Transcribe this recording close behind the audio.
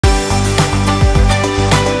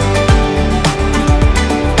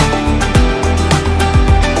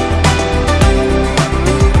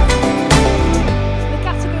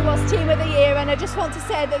just want to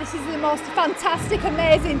say that this is the most fantastic,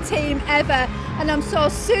 amazing team ever, and I'm so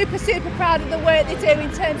super proud of the work they do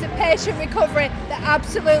in terms of patient recovery. They're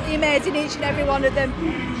absolutely amazing, each and every one of them.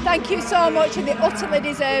 Thank you so much, and they utterly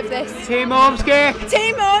deserve this. Team Ormskirk!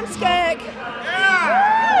 Team Ormskirk!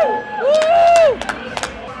 Yeah. Woo!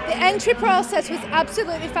 The entry process was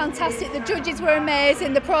absolutely fantastic. The judges were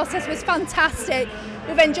amazing. The process was fantastic.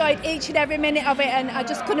 We've enjoyed each and every minute of it, and I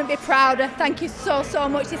just couldn't be prouder. Thank you so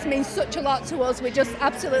much. This means such a lot to us. We just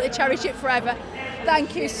absolutely cherish it forever.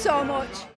 Thank you so much.